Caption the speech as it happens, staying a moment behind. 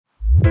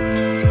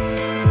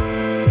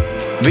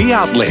The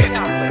Outlet.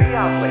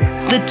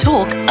 The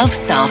talk of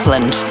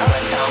Southland.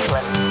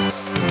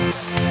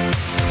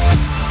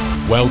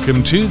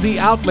 Welcome to The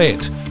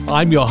Outlet.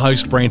 I'm your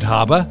host, Brent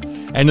Harbour,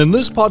 and in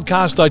this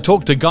podcast I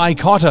talk to Guy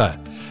Cotter.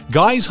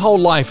 Guy's whole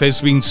life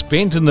has been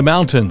spent in the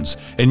mountains,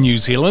 in New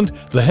Zealand,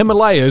 the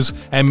Himalayas,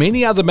 and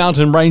many other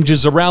mountain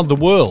ranges around the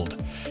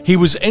world. He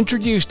was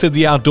introduced to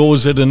the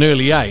outdoors at an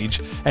early age,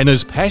 and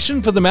his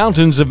passion for the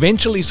mountains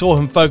eventually saw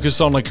him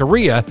focus on a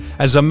career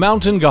as a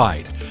mountain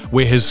guide,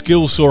 where his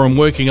skills saw him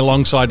working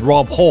alongside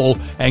Rob Hall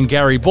and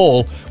Gary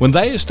Ball when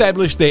they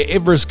established their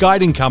Everest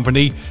guiding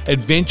company,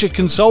 Adventure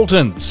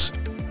Consultants.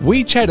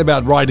 We chat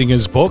about writing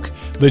his book,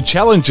 the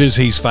challenges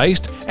he's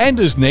faced, and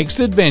his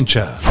next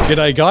adventure.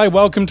 G'day, Guy.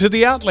 Welcome to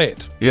The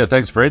Outlet. Yeah,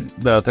 thanks, Brent.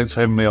 Thanks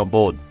for having me on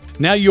board.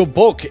 Now, your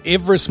book,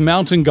 Everest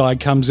Mountain Guide,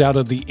 comes out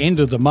at the end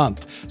of the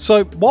month.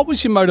 So what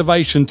was your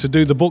motivation to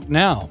do the book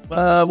now?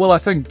 Well, I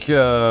think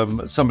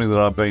it's something that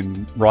I've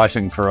been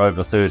writing for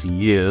over 30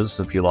 years,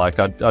 if you like.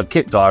 I'd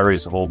kept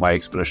diaries of all my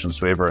expeditions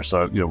to Everest,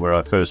 where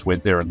I first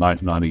went there in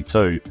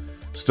 1992.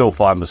 Still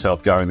find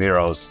myself going there.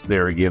 I was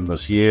there again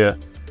this year.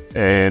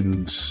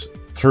 And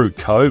through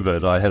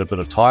COVID, I had a bit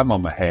of time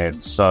on my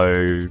hands.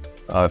 So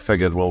I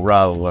figured, well,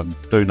 rather than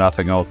do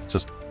nothing, I'll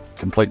just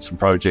complete some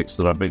projects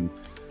that I've been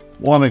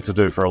wanting to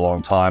do for a long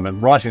time,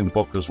 and writing the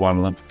book was one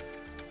of them.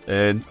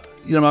 And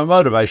my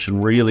motivation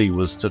really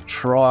was to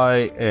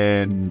try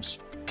and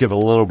give a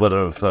little bit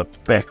of a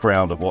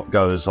background of what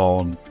goes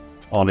on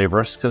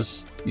Everest,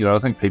 because I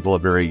think people are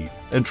very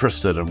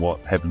interested in what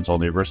happens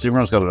on Everest.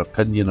 Everyone's got an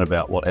opinion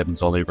about what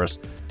happens on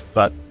Everest,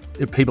 but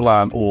people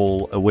aren't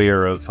all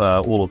aware of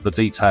all of the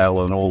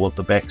detail and all of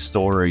the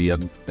backstory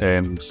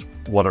and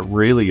what it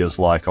really is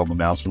like on the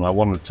mountain. I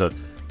wanted to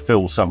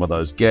fill some of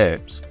those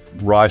gaps.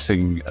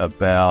 Writing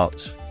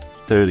about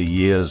 30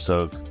 years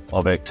of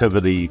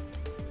activity,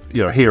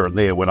 here and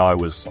there when I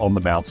was on the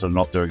mountain,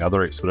 not doing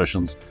other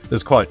expeditions,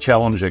 is quite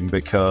challenging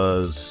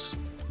because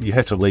you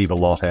have to leave a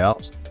lot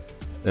out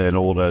in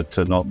order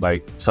to not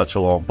make such a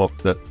long book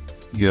that,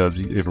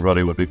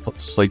 everybody would be put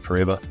to sleep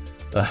forever.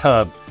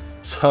 There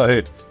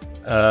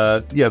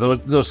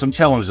were some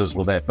challenges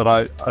with that, but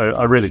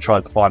I really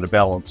tried to find a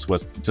balance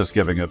with just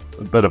giving a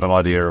bit of an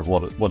idea of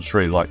what it's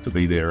really like to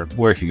be there and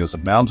working as a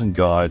mountain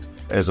guide,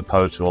 as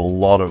opposed to a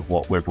lot of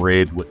what we've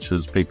read, which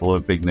is people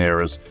who've been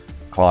there as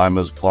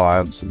climbers,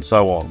 clients, and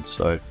so on.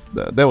 So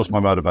that was my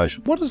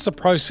motivation. What is the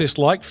process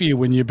like for you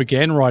when you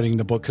began writing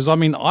the book? Because,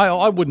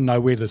 I wouldn't know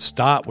where to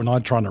start when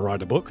I'm trying to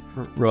write a book.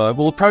 Right.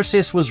 Well, the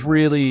process was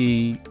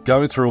really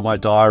going through all my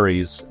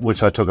diaries,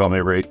 which I took on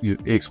every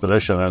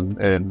expedition,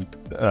 and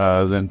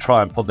then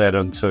try and put that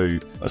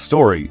into a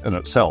story in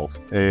itself.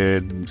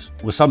 And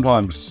was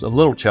sometimes a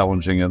little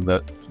challenging in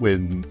that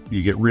when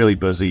you get really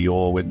busy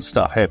or when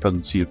stuff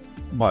happens, you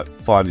might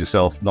find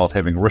yourself not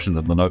having written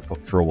in the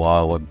notebook for a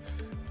while. And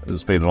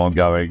there's been an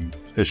ongoing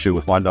issue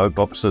with my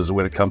notebooks is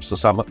when it comes to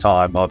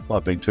summertime,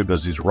 I've been too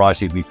busy to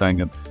write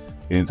anything, and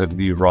anything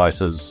you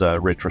write is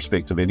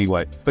retrospective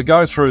anyway. But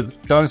going through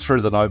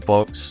the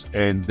notebooks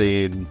and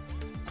then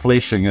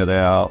fleshing it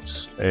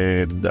out,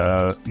 and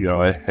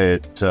I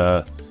had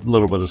a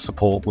little bit of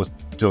support with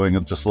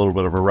doing just a little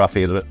bit of a rough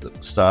edit at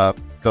the start.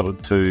 Got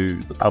it to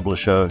the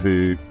publisher,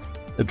 who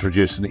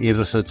introduced an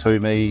editor to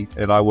me,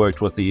 and I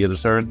worked with the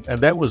editor, and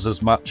that was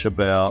as much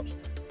about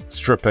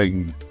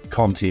stripping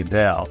content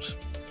out,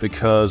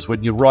 because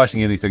when you're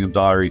writing anything in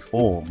diary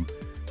form,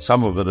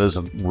 some of it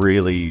isn't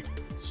really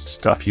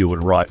stuff you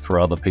would write for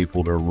other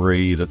people to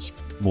read. It's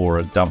more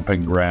a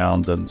dumping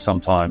ground, and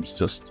sometimes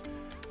just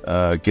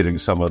getting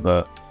some of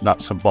the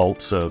nuts and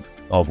bolts of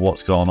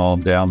what's gone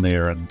on down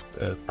there, and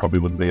probably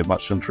wouldn't be of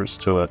much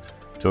interest to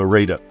a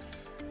reader.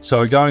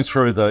 So going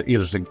through the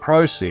editing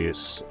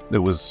process, it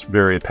was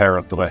very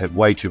apparent that I had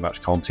way too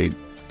much content.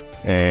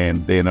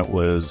 And then it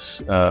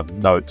was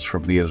notes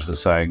from the editor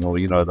saying,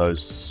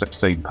 those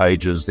 16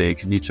 pages there,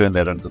 can you turn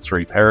that into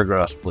 3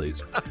 paragraphs,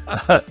 please?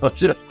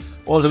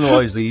 Wasn't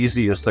always the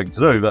easiest thing to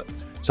do. But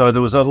so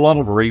there was a lot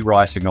of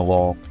rewriting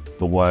along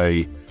the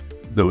way.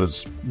 There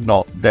was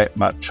not that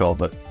much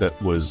of it that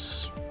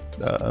was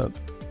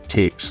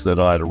text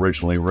that I had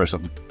originally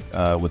written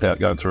without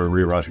going through a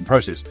rewriting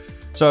process.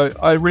 So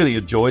I really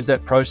enjoyed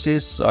that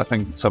process. I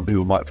think some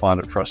people might find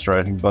it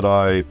frustrating, but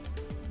I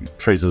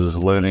treat it as a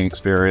learning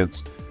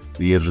experience.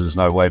 The editors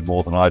know way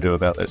more than I do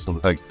about that sort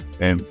of thing,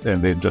 and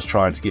then just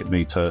trying to get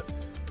me to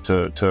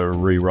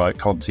rewrite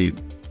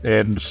content.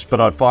 But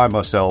I'd find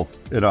myself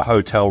in a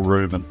hotel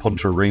room in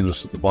Punta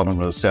Arenas at the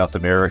bottom of South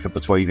America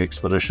between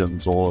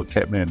expeditions, or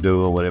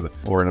Kathmandu or whatever,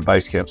 or in a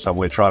base camp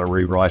somewhere, trying to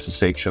rewrite a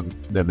section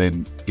and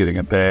then getting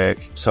it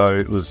back. So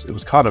it was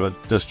kind of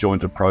a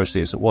disjointed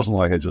process. It wasn't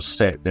like I just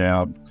sat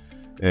down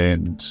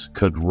and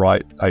could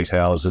write 8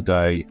 hours a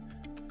day.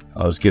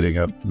 I was getting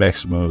a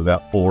maximum of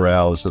about 4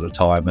 hours at a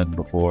time in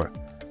before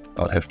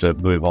I'd have to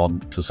move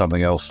on to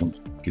something else and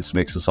get some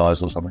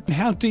exercise or something.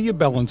 How do you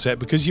balance that?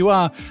 Because you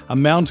are a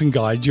mountain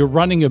guide, you're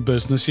running a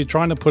business, you're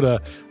trying to put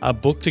a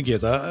book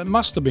together. It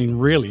must have been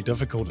really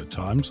difficult at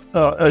times.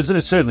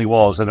 It certainly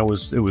was, and it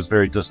was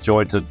very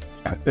disjointed.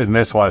 And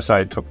that's why I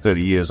say it took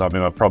 30 years. I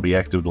mean, I've probably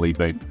actively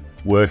been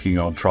working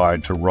on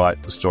trying to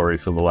write the story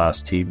for the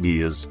last 10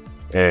 years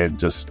and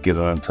just get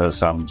it into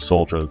some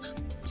sort of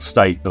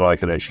state that I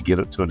could actually get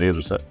it to an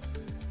editor.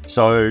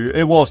 So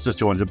it was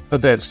disjointed,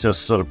 but that's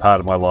just sort of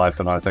part of my life.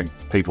 And I think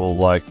people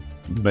like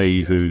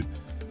me who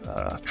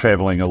are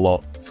traveling a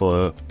lot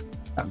for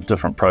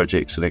different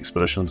projects and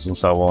expeditions and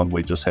so on,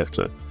 we just have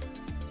to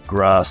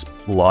grasp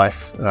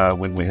life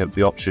when we have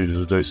the opportunity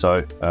to do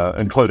so,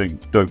 including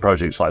doing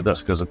projects like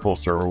this, because of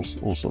course there are all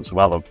sorts of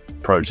other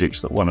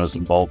projects that one is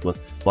involved with,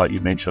 like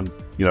you mentioned,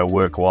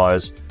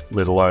 work-wise,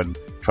 let alone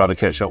trying to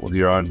catch up with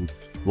your own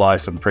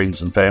life and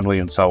friends and family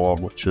and so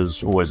on, which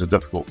is always a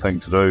difficult thing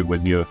to do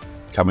when you're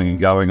coming and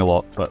going a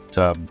lot. But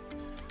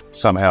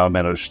somehow I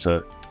managed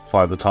to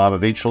find the time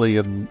eventually,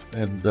 and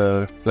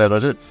glad I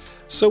did.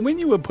 So when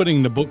you were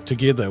putting the book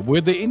together,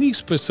 were there any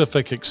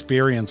specific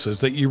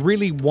experiences that you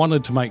really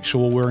wanted to make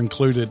sure were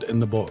included in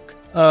the book?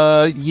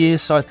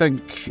 Yes, I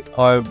think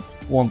I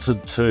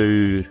wanted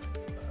to...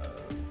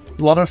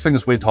 A lot of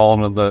things went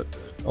on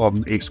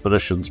on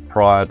expeditions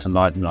prior to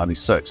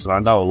 1996, and I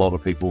know a lot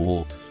of people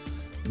will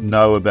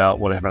know about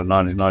what happened in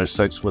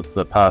 1996 with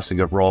the passing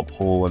of Rob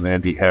Hall and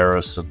Andy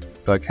Harris and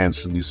Doug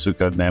Hansen,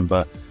 Yusuko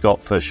Namba,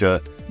 Scott Fisher.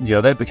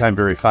 That became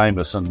very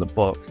famous in the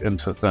book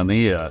Into Thin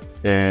Air,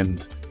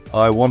 and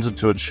I wanted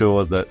to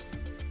ensure that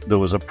there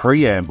was a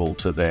preamble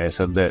to that,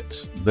 and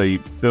that the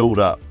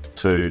build-up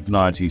to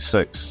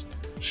 96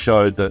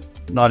 showed that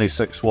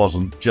 96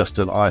 wasn't just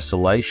in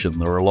isolation.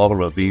 There were a lot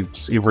of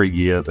events every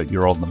year that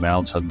you're on the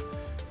mountain,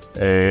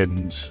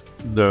 and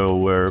there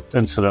were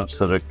incidents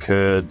that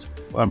occurred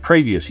in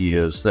previous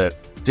years that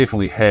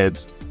definitely had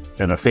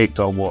an effect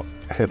on what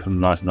happened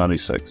in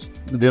 1996.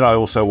 Then I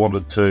also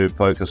wanted to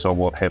focus on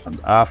what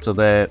happened after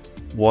that,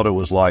 what it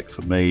was like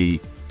for me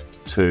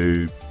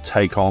to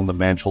take on the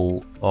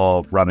mantle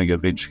of running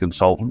Adventure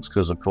Consultants,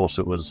 because of course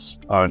it was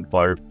owned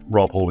by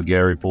Rob Hall and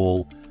Gary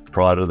Ball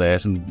prior to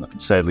that, and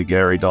sadly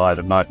Gary died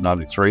in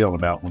 1993 on a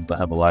mountain in the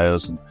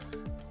Himalayas, and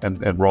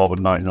Rob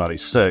in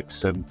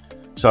 1996, and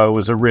so it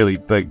was a really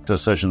big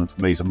decision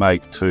for me to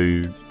make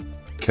to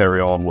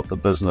carry on with the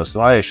business.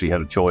 And I actually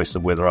had a choice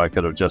of whether I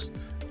could have just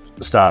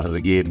started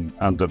again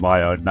under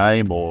my own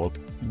name or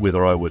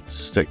whether I would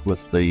stick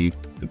with the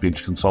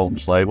Adventure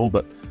Consultants label,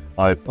 but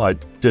I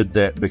did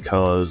that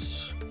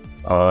because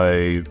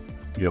I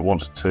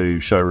wanted to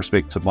show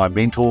respect to my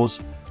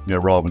mentors.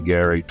 Rob and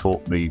Gary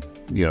taught me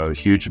a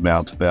huge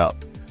amount about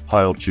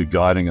high altitude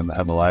guiding in the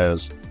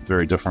Himalayas,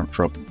 very different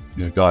from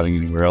guiding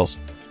anywhere else.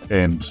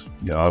 And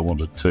I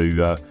wanted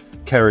to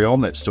carry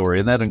on that story,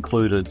 and that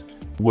included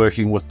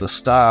working with the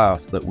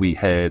staff that we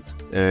had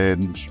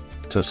and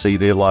to see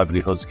their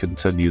livelihoods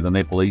continue, the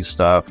Nepalese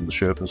staff and the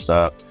Sherpa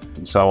staff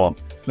and so on.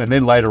 And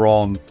then later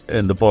on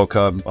in the book,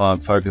 I'm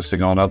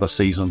focusing on other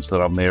seasons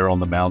that I'm there on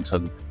the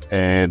mountain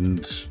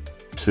and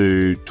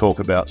to talk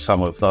about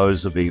some of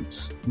those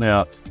events.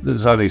 Now,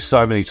 there's only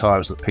so many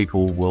times that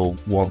people will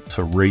want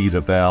to read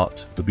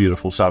about the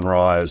beautiful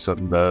sunrise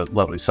and the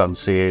lovely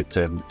sunset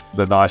and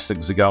the nice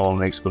things that go on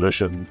an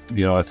expedition.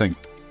 I think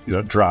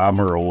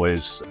drama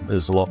always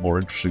is a lot more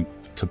interesting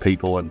to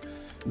people, and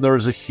there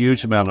is a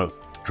huge amount of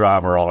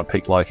drama on a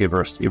peak like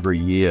Everest every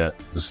year.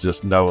 There's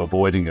just no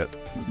avoiding it,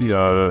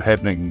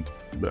 happening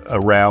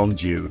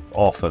around you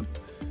often,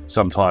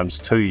 sometimes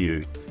to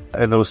you.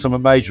 And there were some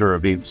major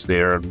events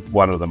there, and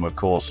one of them, of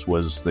course,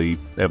 was the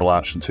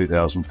avalanche in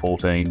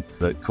 2014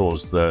 that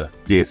caused the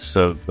deaths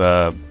of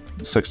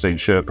 16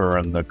 Sherpa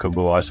and the Khumbu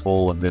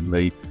Icefall, and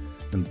then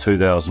in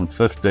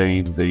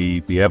 2015,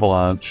 the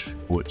avalanche,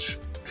 which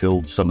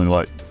killed something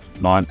like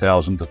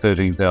 9,000 to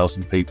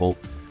 13,000 people,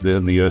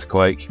 then the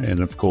earthquake, and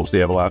of course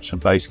the avalanche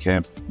and base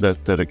camp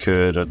that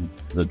occurred, and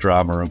the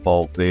drama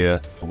involved there,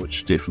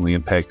 which definitely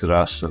impacted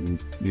us.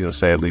 And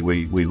sadly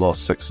we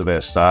lost 6 of our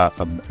staff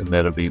in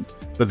that event.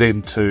 But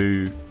then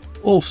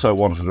also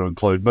wanted to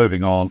include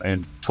moving on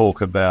and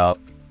talk about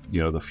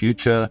the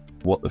future,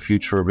 what the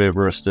future of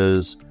Everest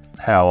is,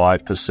 how I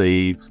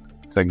perceive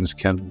things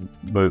can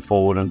move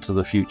forward into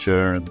the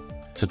future, and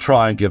to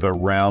try and give a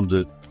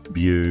rounded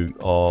view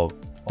of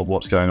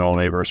what's going on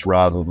in Everest,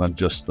 rather than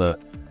just the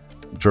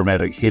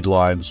dramatic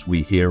headlines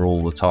we hear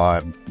all the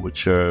time,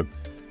 which are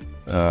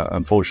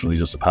unfortunately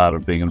just a part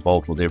of being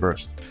involved with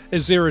Everest.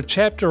 Is there a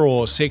chapter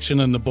or section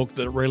in the book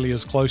that really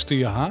is close to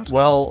your heart?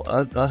 Well,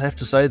 I'd have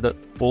to say that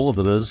all of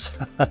it is.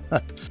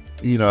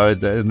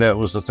 And that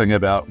was the thing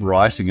about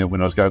writing it.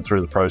 When I was going through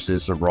the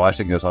process of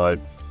writing it, I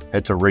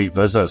had to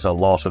revisit a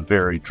lot of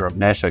very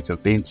dramatic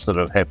events that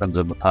have happened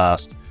in the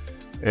past.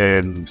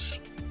 And,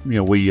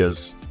 we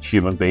as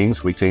human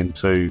beings, we tend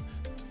to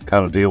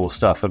kind of deal with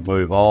stuff and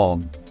move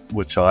on,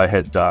 which I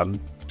had done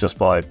just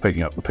by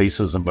picking up the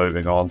pieces and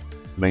moving on.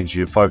 It means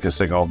you're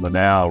focusing on the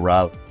now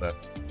rather than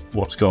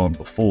what's gone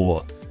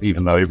before,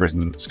 even though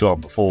everything that's gone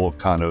before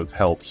kind of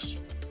helps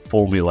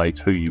formulate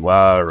who you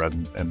are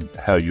and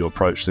how you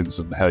approach things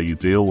and how you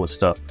deal with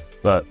stuff.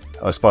 But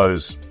I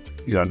suppose,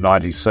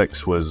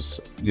 96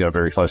 was,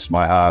 very close to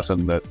my heart,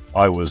 and that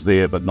I was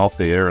there but not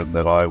there, and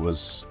that I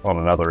was on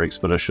another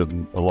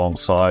expedition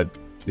alongside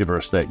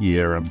Everest that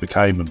year and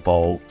became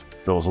involved.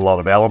 There was a lot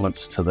of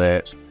elements to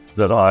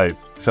that I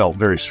felt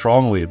very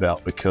strongly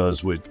about,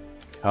 because we'd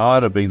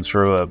kind of been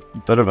through a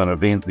bit of an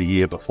event the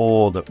year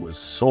before that was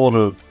sort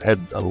of had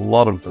a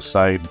lot of the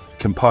same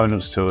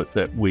components to it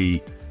that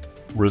we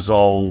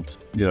resolved,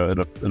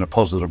 in a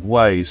positive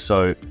way.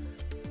 So,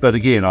 but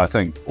again, I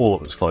think all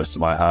of it's close to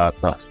my heart,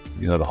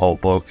 the whole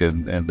book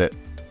and that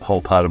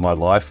whole part of my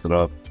life that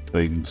I've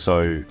been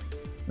so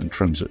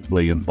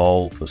intrinsically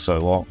involved for so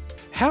long.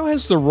 How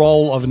has the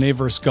role of an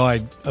Everest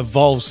guide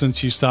evolved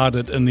since you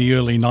started in the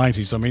early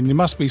 90s? I mean, there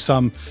must be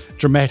some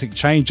dramatic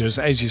changes.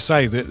 As you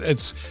say, that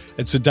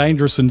it's a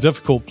dangerous and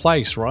difficult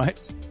place, right?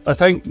 I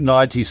think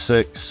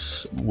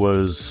 96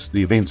 was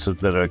the events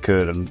that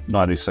occurred in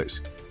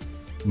 96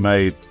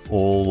 made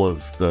all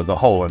of the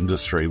whole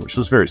industry, which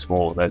was very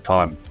small at that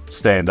time,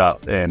 stand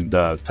up and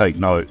take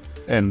note.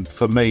 And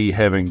for me,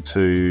 having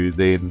to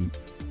then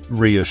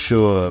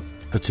reassure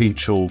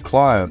potential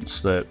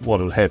clients that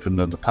what had happened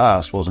in the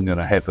past wasn't going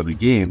to happen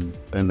again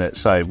in that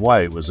same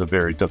way was a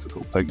very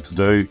difficult thing to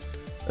do,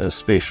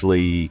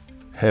 especially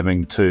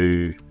having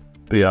to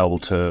be able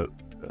to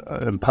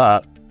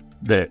impart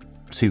that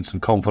sense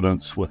of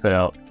confidence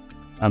without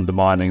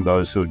undermining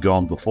those who had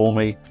gone before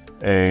me,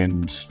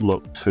 and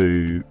look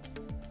to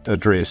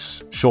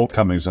address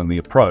shortcomings in the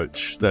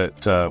approach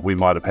that we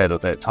might have had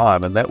at that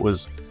time. And that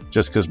was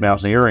just because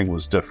mountaineering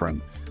was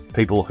different.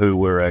 People who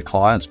were our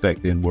clients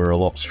back then were a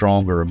lot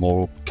stronger and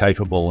more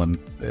capable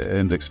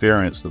and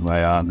experienced than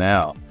they are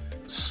now.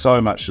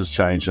 So much has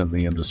changed in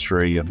the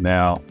industry, and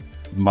now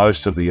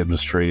most of the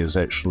industry is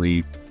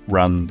actually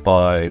run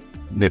by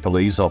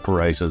Nepalese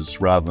operators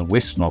rather than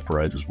Western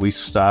operators. We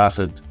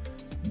started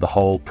the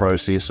whole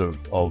process of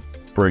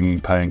bringing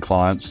paying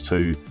clients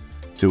to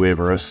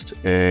Everest,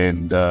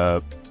 and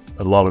a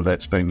lot of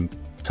that's been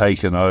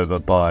taken over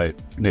by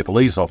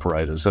Nepalese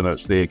operators, and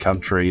it's their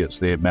country, it's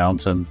their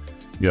mountain.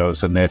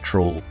 It's a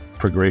natural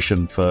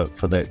progression for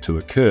that to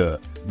occur.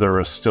 There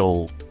are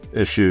still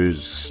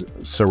issues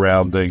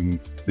surrounding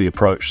the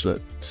approach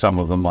that some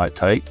of them might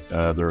take.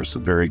 There are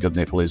some very good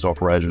Nepalese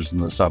operators, and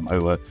there's some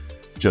who are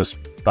just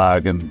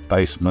bargain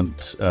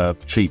basement,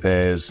 cheap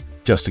as,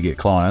 just to get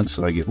clients.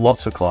 And they get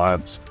lots of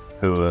clients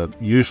who are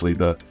usually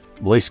the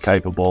least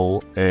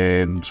capable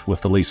and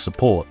with the least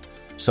support.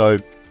 So,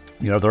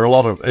 there are a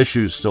lot of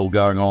issues still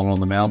going on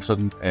the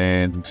mountain,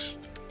 and,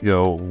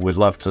 we'd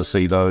love to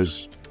see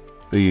those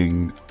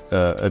being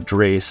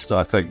addressed.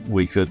 I think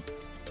we could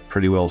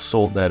pretty well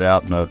sort that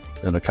out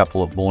in a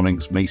couple of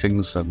mornings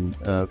meetings, and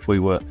if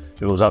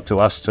it was up to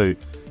us to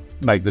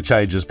make the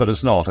changes, but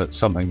it's not. It's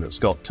something that's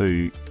got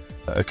to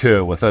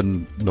occur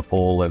within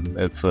Nepal and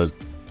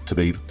to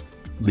be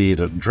led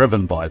and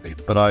driven by them.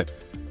 But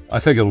I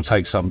think it'll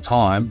take some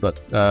time, but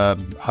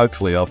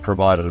hopefully I've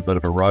provided a bit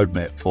of a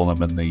roadmap for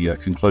them in the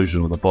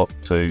conclusion of the book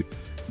to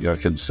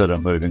consider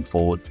moving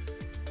forward.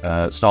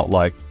 It's not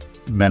like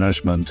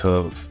management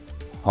of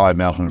high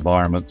mountain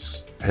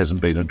environments hasn't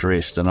been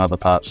addressed in other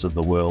parts of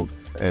the world,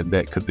 and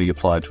that could be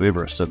applied to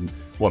Everest. And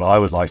what I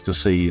would like to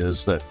see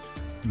is that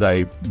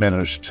they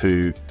manage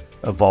to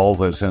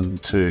evolve it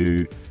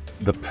into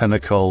the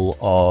pinnacle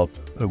of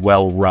a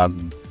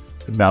well-run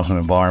mountain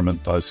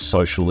environment, both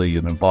socially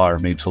and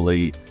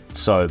environmentally,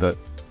 so that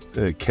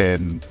it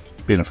can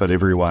benefit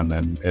everyone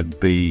and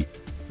be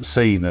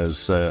seen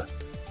as a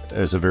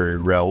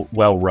very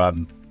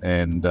well-run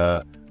and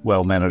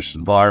well-managed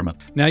environment.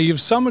 Now, you've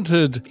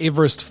summited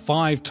Everest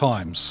 5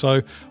 times,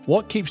 so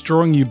what keeps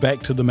drawing you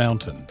back to the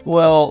mountain?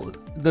 Well,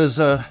 there's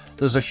a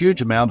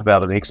huge amount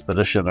about an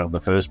expedition. In the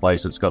first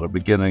place, it's got a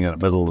beginning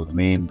and a middle and an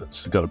end.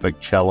 It's got a big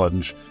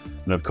challenge,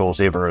 and of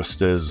course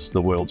Everest is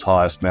the world's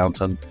highest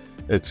mountain.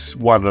 It's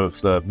one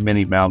of the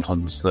many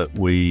mountains that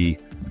we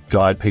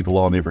guide people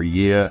on every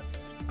year,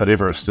 but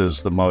Everest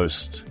is the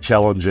most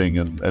challenging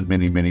in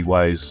many, many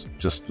ways.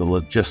 Just the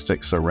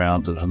logistics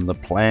around it and the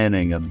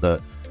planning and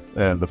the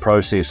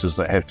processes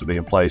that have to be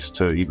in place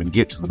to even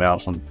get to the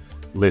mountain,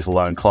 let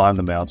alone climb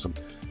the mountain.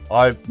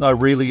 I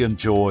really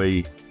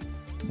enjoy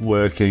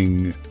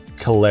working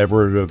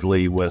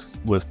collaboratively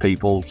with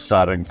people,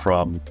 starting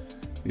from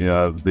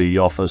the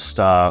office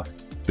staff,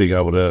 being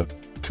able to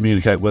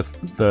communicate with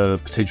the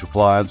potential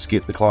clients,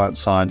 get the clients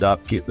signed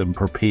up, get them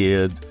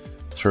prepared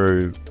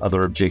through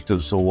other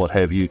objectives or what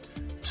have you,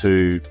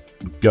 to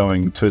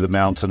going to the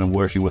mountain and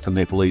working with the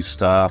Nepalese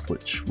staff,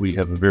 which we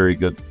have a very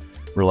good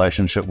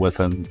relationship with,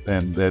 and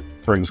that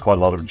brings quite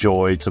a lot of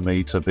joy to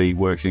me to be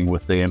working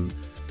with them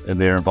in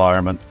their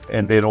environment.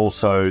 And then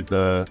also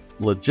the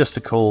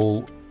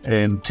logistical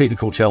and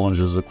technical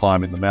challenges of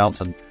climbing the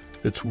mountain.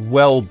 It's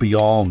well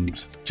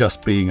beyond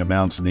just being a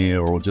mountaineer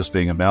or just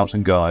being a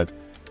mountain guide,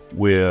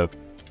 where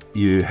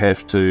you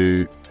have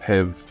to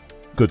have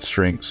good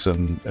strengths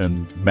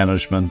and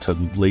management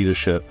and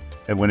leadership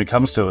And when it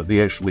comes to it,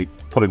 the actually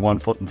putting one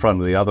foot in front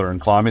of the other and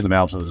climbing the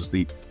mountain is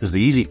the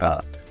easy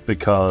part,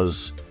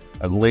 because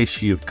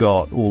unless you've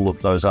got all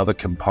of those other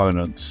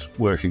components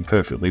working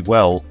perfectly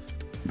well,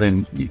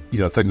 then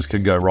things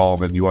can go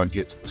wrong and you won't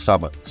get to the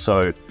summit.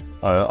 So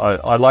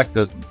I like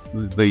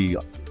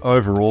the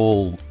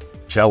overall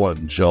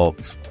challenge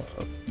of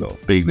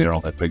being there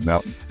on that big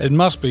mountain. It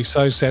must be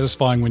so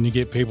satisfying when you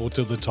get people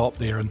to the top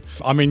there. And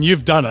I mean,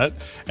 you've done it,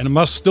 and it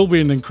must still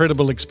be an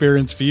incredible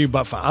experience for you,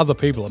 but for other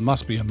people, it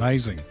must be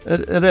amazing.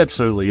 It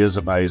absolutely is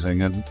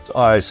amazing. And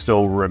I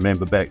still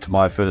remember back to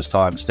my first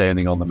time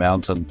standing on the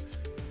mountain,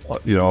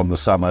 on the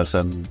summit,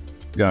 and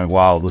going,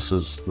 wow, this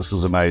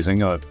is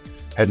amazing. I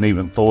hadn't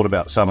even thought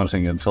about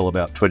summiting until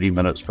about 20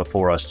 minutes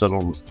before I stood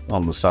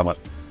on the summit.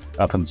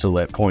 Up until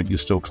that point, you're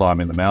still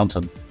climbing the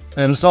mountain.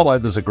 And it's not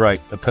like there's a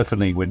great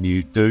epiphany when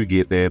you do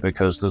get there,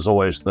 because there's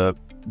always the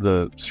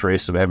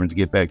stress of having to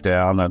get back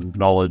down and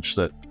knowledge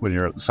that when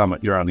you're at the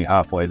summit, you're only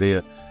halfway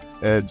there.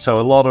 And so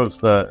a lot of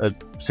the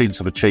sense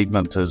of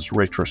achievement is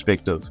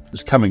retrospective.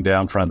 It's coming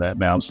down from that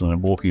mountain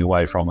and walking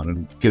away from it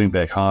and getting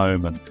back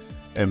home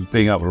and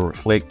being able to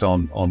reflect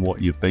on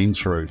what you've been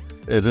through.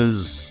 It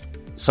is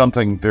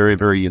something very,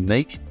 very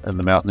unique in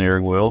the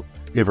mountaineering world.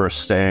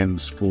 Everest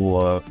stands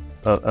for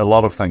a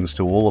lot of things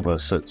to all of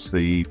us. It's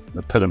the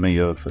epitome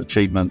of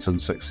achievement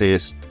and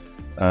success,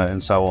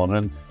 and so on.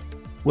 And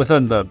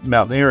within the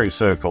mountaineering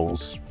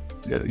circles,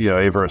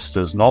 Everest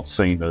is not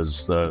seen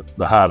as the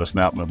hardest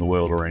mountain in the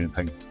world or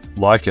anything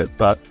like it.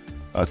 But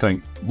I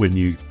think when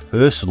you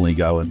personally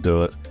go and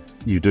do it,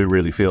 you do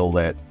really feel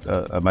that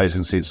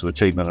amazing sense of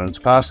achievement. And to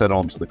pass that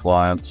on to the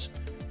clients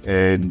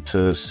and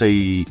to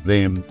see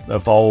them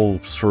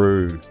evolve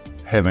through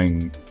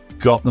having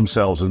got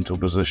themselves into a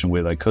position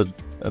where they could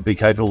be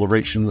capable of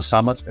reaching the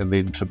summit, and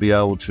then to be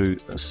able to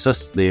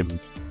assist them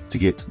to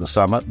get to the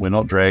summit. We're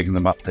not dragging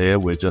them up there,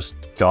 we're just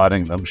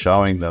guiding them,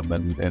 showing them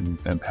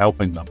and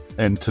helping them.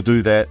 And to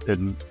do that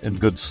in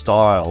good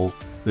style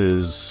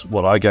is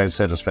what I gain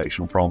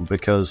satisfaction from,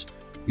 because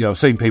I've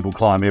seen people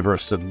climb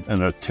Everest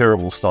in a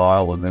terrible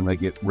style, and then they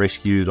get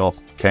rescued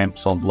off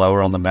camps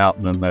lower on the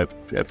mountain, and they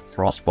have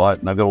frostbite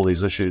and they've got all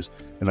these issues,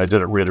 and they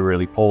did it really,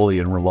 really poorly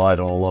and relied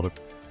on a lot of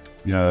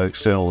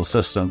external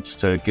assistance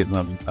to get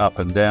them up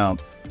and down.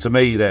 To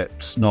me,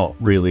 that's not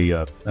really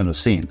an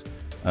ascent,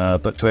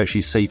 but to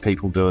actually see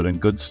people do it in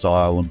good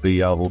style and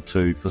be able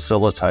to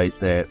facilitate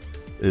that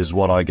is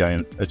what I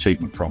gain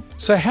achievement from.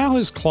 So how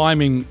has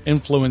climbing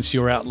influenced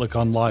your outlook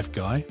on life,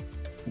 Guy?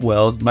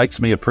 Well, it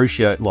makes me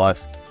appreciate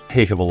life a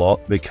heck of a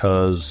lot,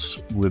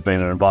 because we've been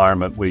in an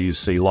environment where you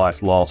see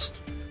life lost,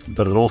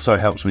 but it also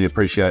helps me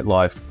appreciate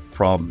life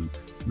from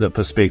the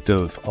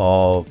perspective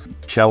of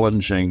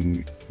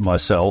challenging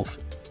myself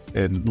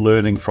and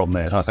learning from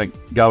that. I think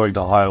going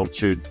to high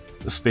altitude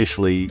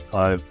especially,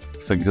 I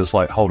think, is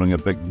like holding a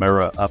big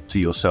mirror up to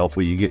yourself,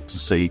 where you get to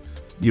see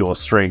your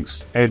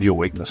strengths and your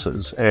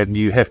weaknesses, and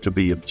you have to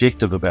be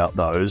objective about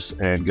those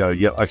and go,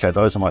 yeah, okay,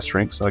 those are my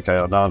strengths. Okay,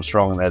 I know I'm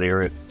strong in that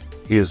area.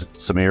 Here's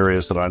some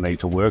areas that I need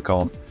to work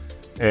on.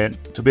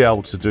 And to be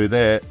able to do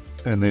that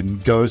and then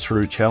go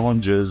through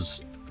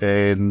challenges,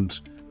 and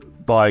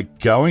by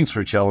going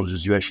through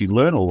challenges, you actually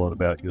learn a lot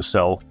about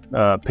yourself.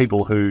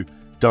 People who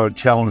don't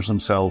challenge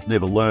themselves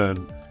never learn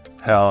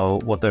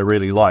what they're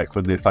really like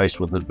when they're faced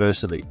with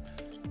adversity.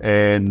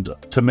 And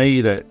to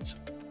me, that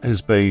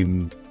has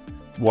been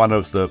one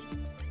of the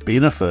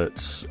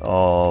benefits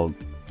of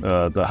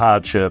the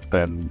hardship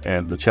and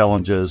the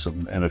challenges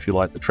and if you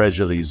like, the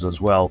tragedies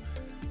as well,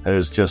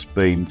 has just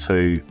been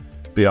to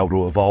be able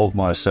to evolve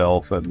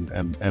myself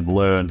and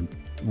learn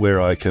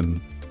where I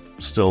can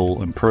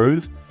still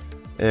improve.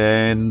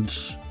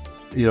 And,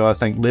 I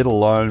think let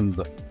alone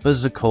the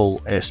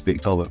physical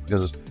aspect of it,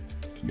 because,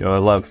 I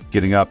love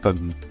getting up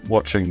and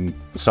watching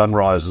the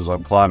sunrise as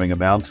I'm climbing a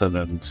mountain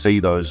and see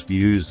those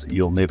views that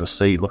you'll never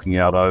see, looking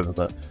out over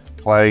the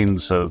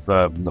plains of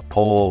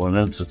Nepal and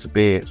into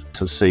Tibet,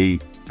 to see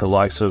the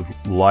likes of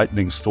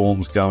lightning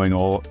storms going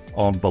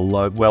on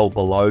well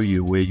below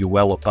you, where you're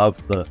well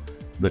above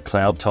the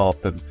cloud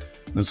top, and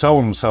so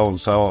on and so on and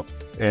so on.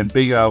 And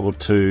being able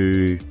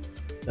to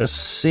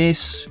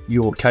assess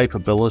your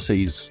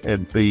capabilities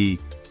and be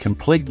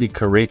completely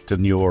correct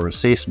in your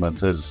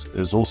assessment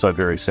is also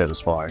very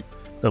satisfying.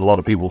 A lot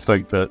of people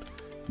think that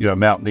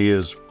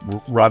mountaineers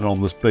run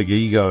on this big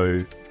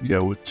ego,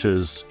 which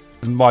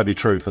might be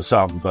true for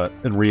some, but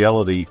in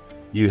reality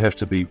you have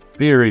to be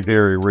very,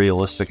 very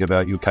realistic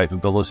about your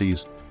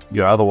capabilities.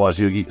 Otherwise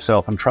you'll get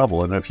yourself in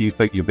trouble. And if you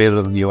think you're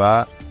better than you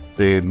are,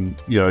 then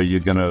you're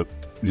going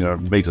to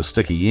meet a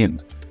sticky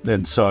end.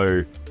 And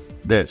so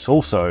that's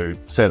also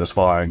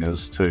satisfying,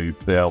 is to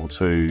be able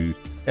to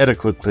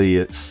adequately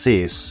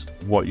assess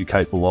what you're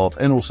capable of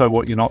and also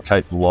what you're not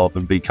capable of,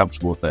 and be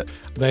comfortable with that.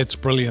 That's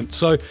brilliant.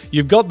 So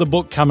you've got the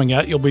book coming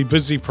out, you'll be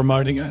busy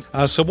promoting it.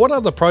 So what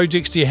other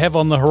projects do you have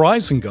on the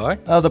horizon, Guy?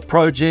 The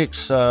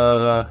projects,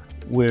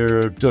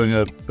 we're doing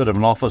a bit of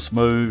an office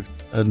move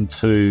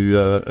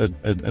into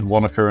in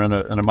Wanaka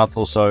in a month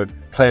or so,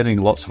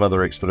 planning lots of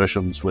other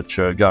expeditions which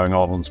are going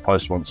on this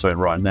post monsoon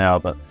right now,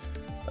 but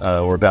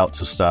or about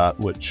to start,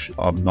 which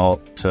I'm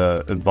not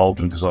involved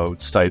in because I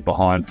stayed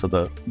behind for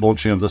the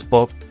launching of this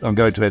book. I'm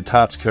going to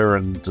Antarctica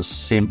in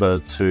December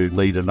to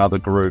lead another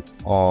group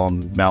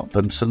on Mount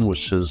Vinson,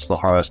 which is the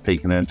highest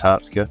peak in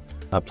Antarctica,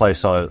 a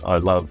place I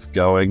love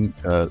going.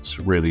 It's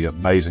a really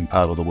amazing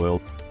part of the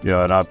world.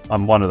 And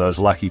I'm one of those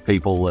lucky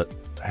people that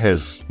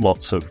has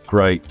lots of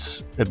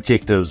great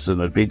objectives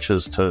and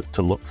adventures to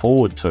look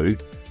forward to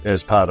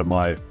as part of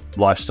my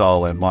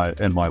lifestyle and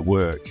my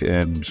work.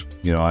 And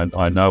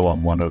I know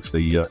I'm one of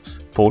the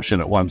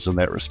fortunate ones in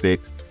that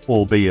respect,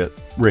 albeit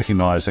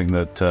recognizing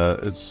that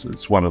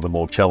it's one of the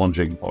more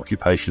challenging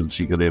occupations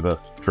you could ever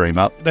dream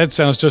up. That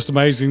sounds just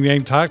amazing. The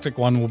Antarctic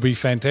one will be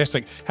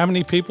fantastic. How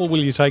many people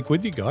will you take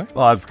with you, Guy?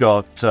 I've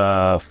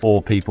got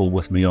 4 people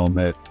with me on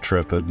that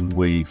trip, and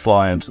we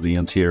fly into the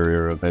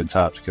interior of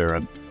Antarctica,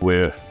 and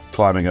we're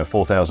climbing a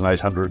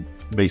 4,800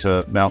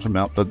 meter mountain,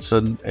 Mount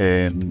Vinson,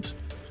 and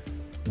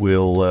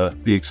we'll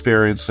be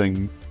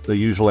experiencing the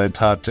usual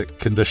Antarctic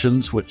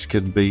conditions, which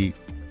can be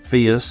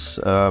fierce.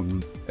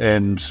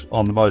 And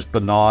on the most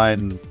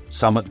benign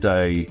summit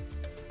day,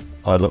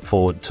 I look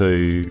forward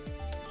to,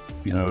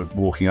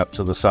 walking up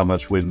to the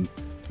summit when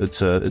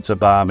it's a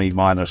balmy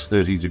minus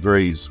 30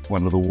 degrees,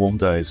 one of the warm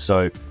days.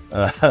 So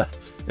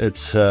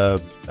it's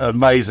an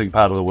amazing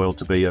part of the world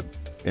to be in,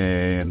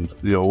 and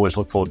always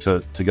look forward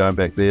to going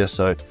back there.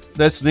 So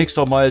that's next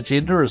on my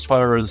agenda as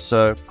far as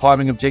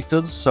climbing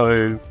objectives.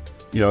 So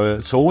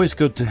it's always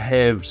good to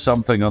have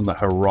something on the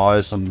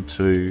horizon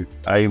to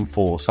aim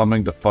for,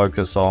 something to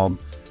focus on,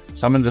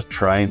 something to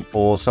train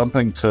for,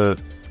 something to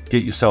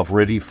get yourself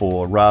ready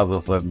for, rather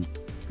than,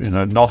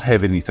 not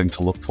have anything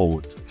to look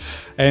forward to.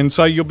 And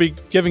so you'll be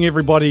giving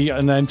everybody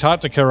in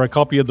Antarctica a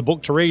copy of the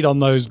book to read on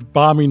those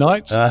balmy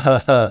nights?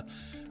 I'm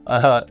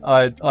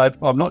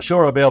not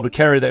sure I'll be able to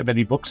carry that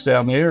many books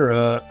down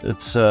there.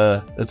 It's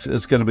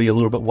going to be a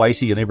little bit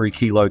weighty, and every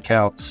kilo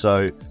counts.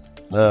 So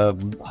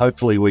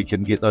hopefully we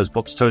can get those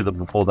books to them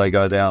before they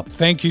go down.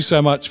 Thank you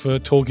so much for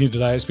talking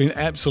today. It's been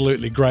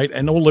absolutely great,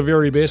 and all the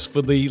very best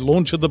for the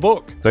launch of the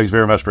book. Thanks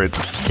very much, Brent.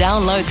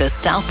 Download the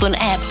Southland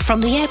app from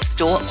the App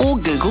Store or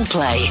Google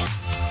Play.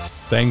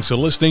 Thanks for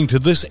listening to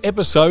this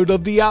episode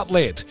of The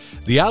Outlet.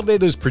 The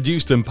Outlet is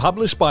produced and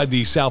published by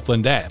the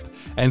Southland app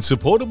and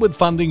supported with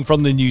funding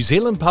from the New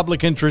Zealand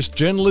Public Interest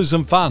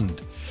Journalism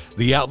Fund.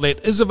 The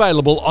Outlet is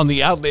available on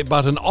the Outlet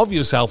button of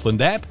your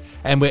Southland app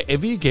and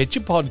wherever you get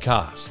your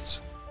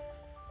podcasts.